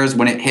my shares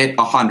when it hit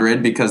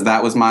 100 because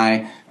that was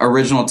my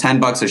original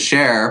 $10 a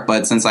share.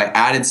 But since I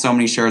added so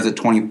many shares at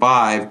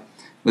 25.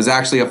 Was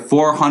actually a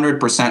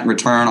 400%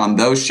 return on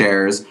those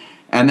shares.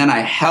 And then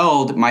I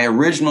held my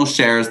original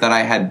shares that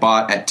I had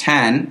bought at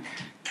 10,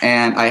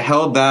 and I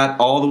held that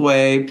all the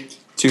way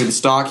to the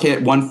stock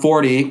hit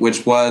 140,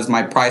 which was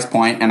my price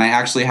point, and I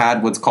actually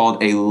had what's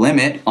called a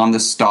limit on the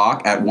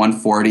stock at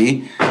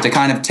 140 to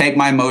kind of take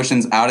my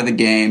emotions out of the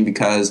game,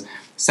 because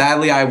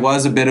sadly I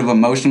was a bit of an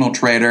emotional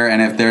trader,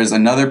 and if there's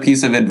another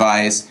piece of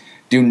advice,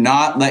 do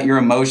not let your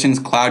emotions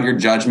cloud your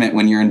judgment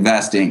when you're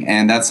investing.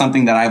 And that's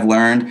something that I've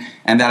learned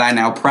and that I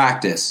now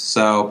practice.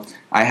 So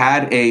I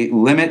had a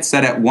limit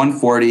set at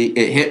 140.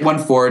 It hit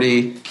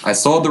 140. I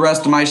sold the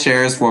rest of my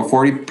shares for a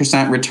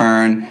 40%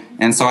 return.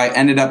 And so I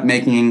ended up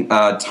making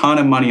a ton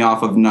of money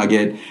off of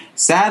Nugget.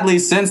 Sadly,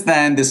 since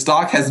then, the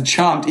stock has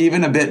jumped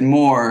even a bit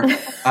more.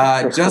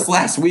 Just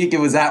last week, it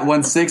was at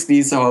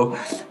 160. So,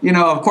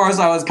 of course,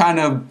 I was kind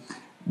of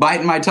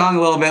biting my tongue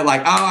a little bit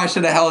like, I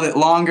should have held it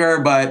longer.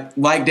 But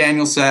like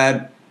Daniel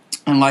said,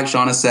 and like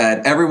Shauna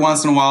said, every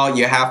once in a while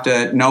you have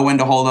to know when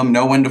to hold them,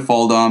 know when to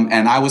fold them.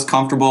 And I was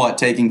comfortable at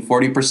taking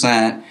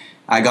 40%.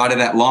 I got it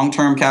at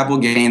long-term capital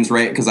gains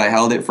rate because I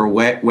held it for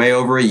way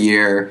over a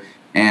year.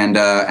 And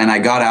I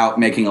got out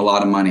making a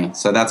lot of money.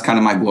 So that's kind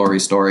of my glory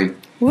story.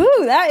 Woo,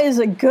 that is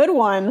a good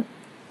one.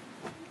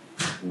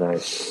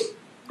 Nice.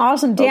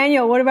 Awesome.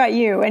 Daniel, what about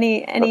you? Can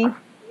you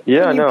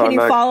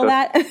follow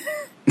that?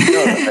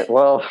 No,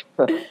 well,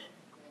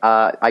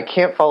 I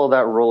can't follow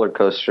that roller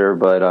coaster,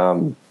 but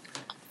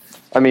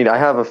I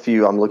have a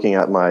few. I'm looking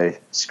at my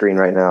screen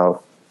right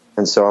now,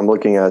 and so I'm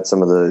looking at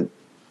some of the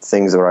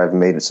things that I've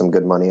made some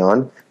good money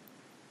on.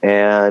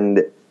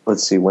 And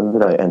let's see, when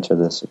did I enter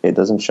this? It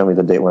doesn't show me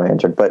the date when I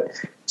entered, but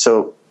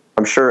so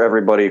I'm sure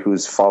everybody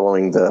who's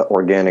following the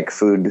organic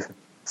food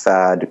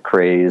fad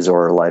craze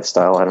or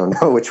lifestyle, I don't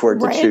know which word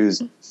to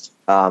choose.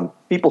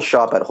 People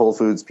shop at Whole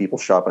Foods, people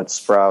shop at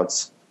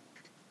Sprouts.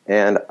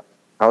 And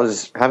I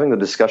was having the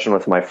discussion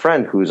with my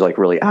friend who's like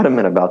really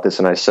adamant about this.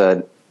 And I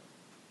said,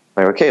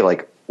 okay,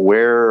 like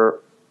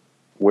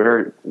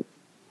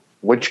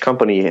which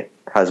company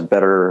has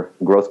better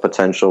growth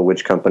potential?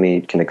 Which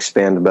company can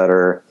expand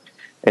better?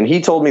 And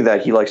he told me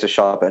that he likes to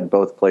shop at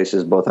both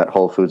places, both at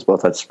Whole Foods,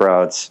 both at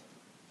Sprouts.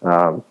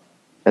 And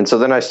so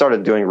then I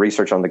started doing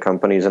research on the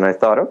companies, and I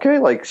thought, okay,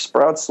 like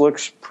Sprouts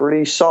looks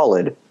pretty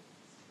solid.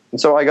 And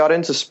so I got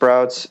into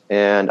Sprouts,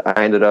 and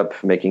I ended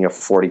up making a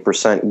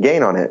 40%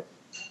 gain on it.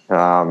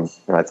 And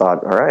I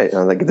thought, all right,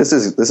 I'm like, this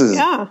is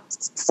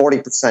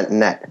 40%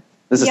 net.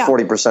 This is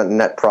 40%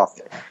 net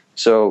profit.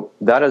 So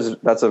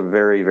that's a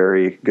very,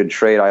 very good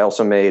trade. I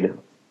also made,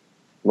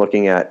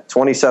 looking at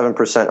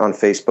 27% on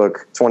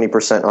Facebook,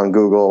 20% on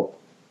Google.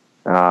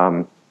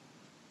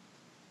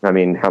 How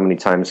many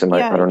times am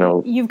I don't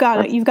know. You've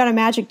got a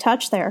magic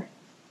touch there.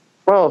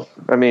 Well,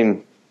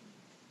 I'm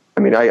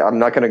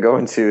not going to go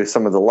into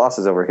some of the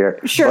losses over here.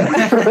 Sure. Well,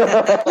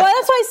 that's why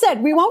I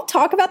said we won't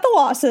talk about the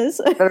losses.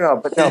 The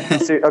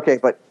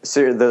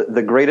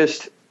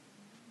greatest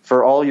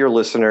for all your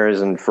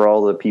listeners and for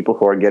all the people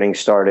who are getting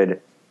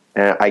started,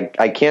 and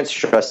I can't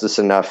stress this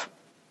enough.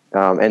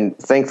 And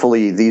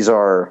thankfully, a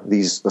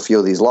few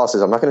of these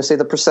losses. I'm not going to say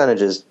the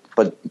percentages,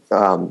 but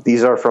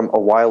these are from a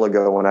while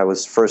ago when I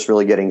was first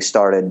really getting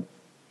started.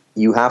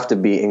 You have to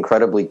be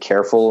incredibly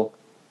careful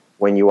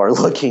when you are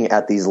looking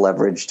at these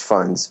leveraged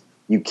funds.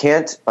 You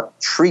can't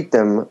treat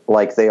them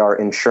like they are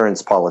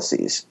insurance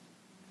policies.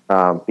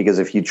 Because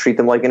if you treat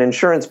them like an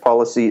insurance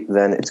policy,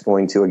 then it's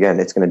going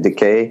to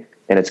decay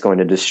and it's going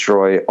to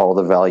destroy all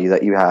the value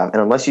that you have.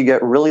 And unless you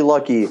get really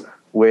lucky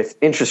with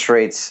interest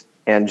rates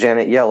and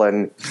Janet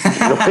Yellen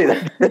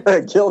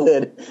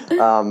gilded,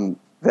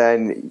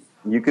 then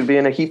you could be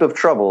in a heap of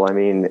trouble.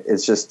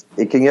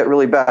 It can get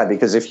really bad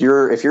because if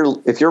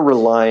you're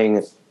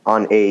relying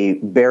on a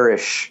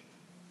bearish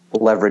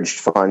leveraged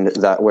fund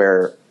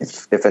where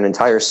if an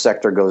entire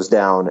sector goes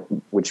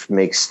down, which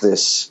makes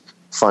this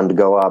fund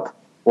go up,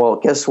 well,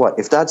 guess what?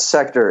 If that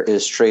sector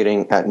is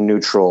trading at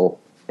neutral,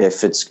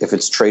 if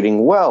it's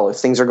trading well, if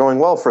things are going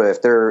well for it,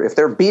 if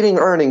they're beating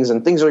earnings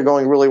and things are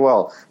going really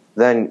well,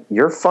 then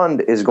your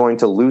fund is going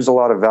to lose a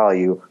lot of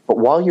value. But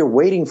while you're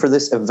waiting for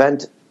this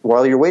event,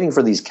 while you're waiting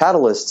for these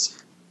catalysts,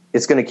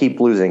 it's going to keep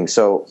losing.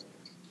 So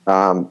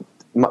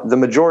the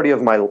majority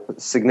of my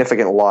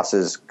significant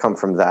losses come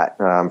from that,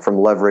 from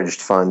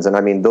leveraged funds. And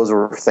I mean, those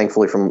were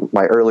thankfully from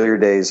my earlier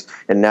days.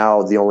 And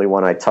now the only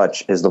one I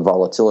touch is the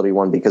volatility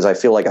one, because I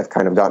feel like I've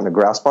kind of gotten a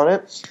grasp on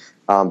it.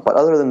 But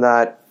other than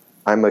that,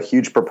 I'm a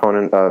huge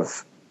proponent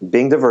of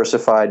being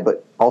diversified,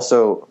 but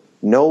also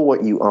know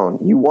what you own.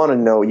 You want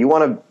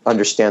to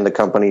understand the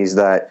companies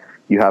that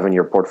you have in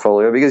your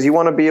portfolio, because you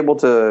want to be able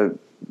to,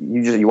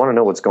 you want to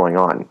know what's going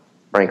on,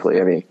 frankly.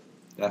 I mean,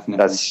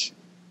 definitely.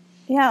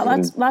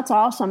 That's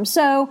awesome.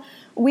 So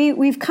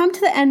we've come to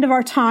the end of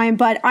our time,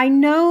 but I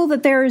know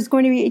that there is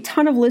going to be a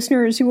ton of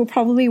listeners who will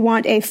probably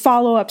want a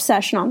follow-up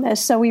session on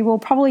this. So we will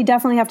probably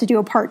definitely have to do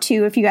a part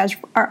 2 if you guys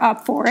are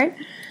up for it.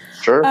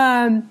 Sure.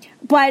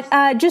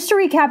 But just to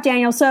recap,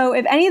 Daniel, so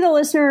if any of the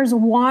listeners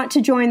want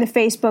to join the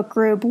Facebook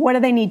group, what do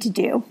they need to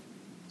do?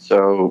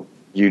 So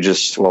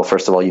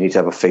first of all, you need to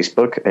have a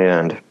Facebook,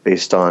 and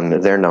based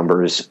on their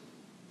numbers,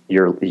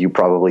 you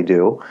probably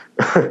do.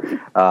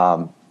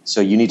 So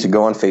you need to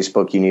go on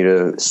Facebook. You need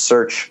to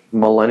search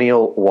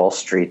Millennial Wall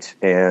Street,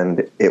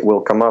 and it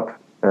will come up.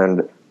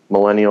 And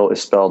Millennial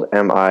is spelled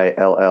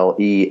Millennnial,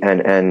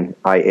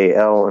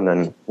 and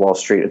then Wall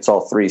Street. It's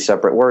all 3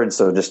 separate words.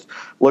 So just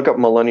look up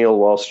Millennial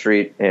Wall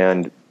Street,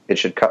 and it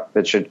should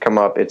come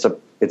up. It's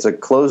a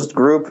closed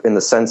group in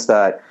the sense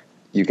that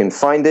you can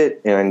find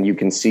it and you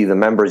can see the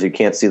members. You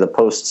can't see the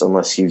posts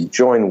unless you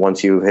join.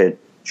 Once you hit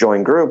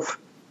join group,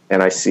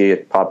 and I see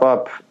it pop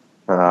up,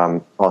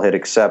 I'll hit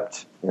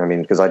accept. I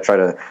mean, because I try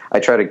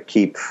to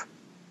keep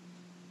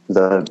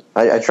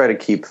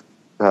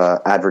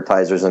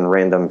advertisers and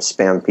random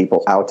spam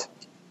people out.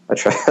 I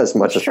try as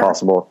much as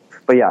possible.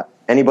 But yeah,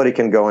 anybody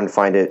can go and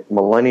find it.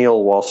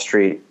 Millennial Wall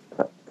Street.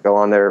 Go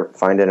on there,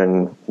 find it,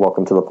 and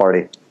welcome to the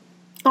party.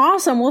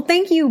 Awesome. Well,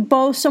 thank you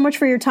both so much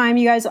for your time.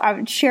 You guys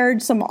have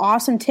shared some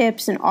awesome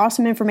tips and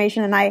awesome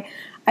information, and I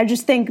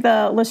just think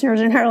the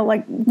listeners in here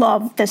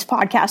love this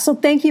podcast. So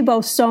thank you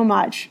both so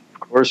much.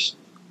 Of course.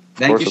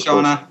 Thank you,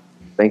 Shauna.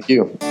 Thank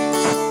you.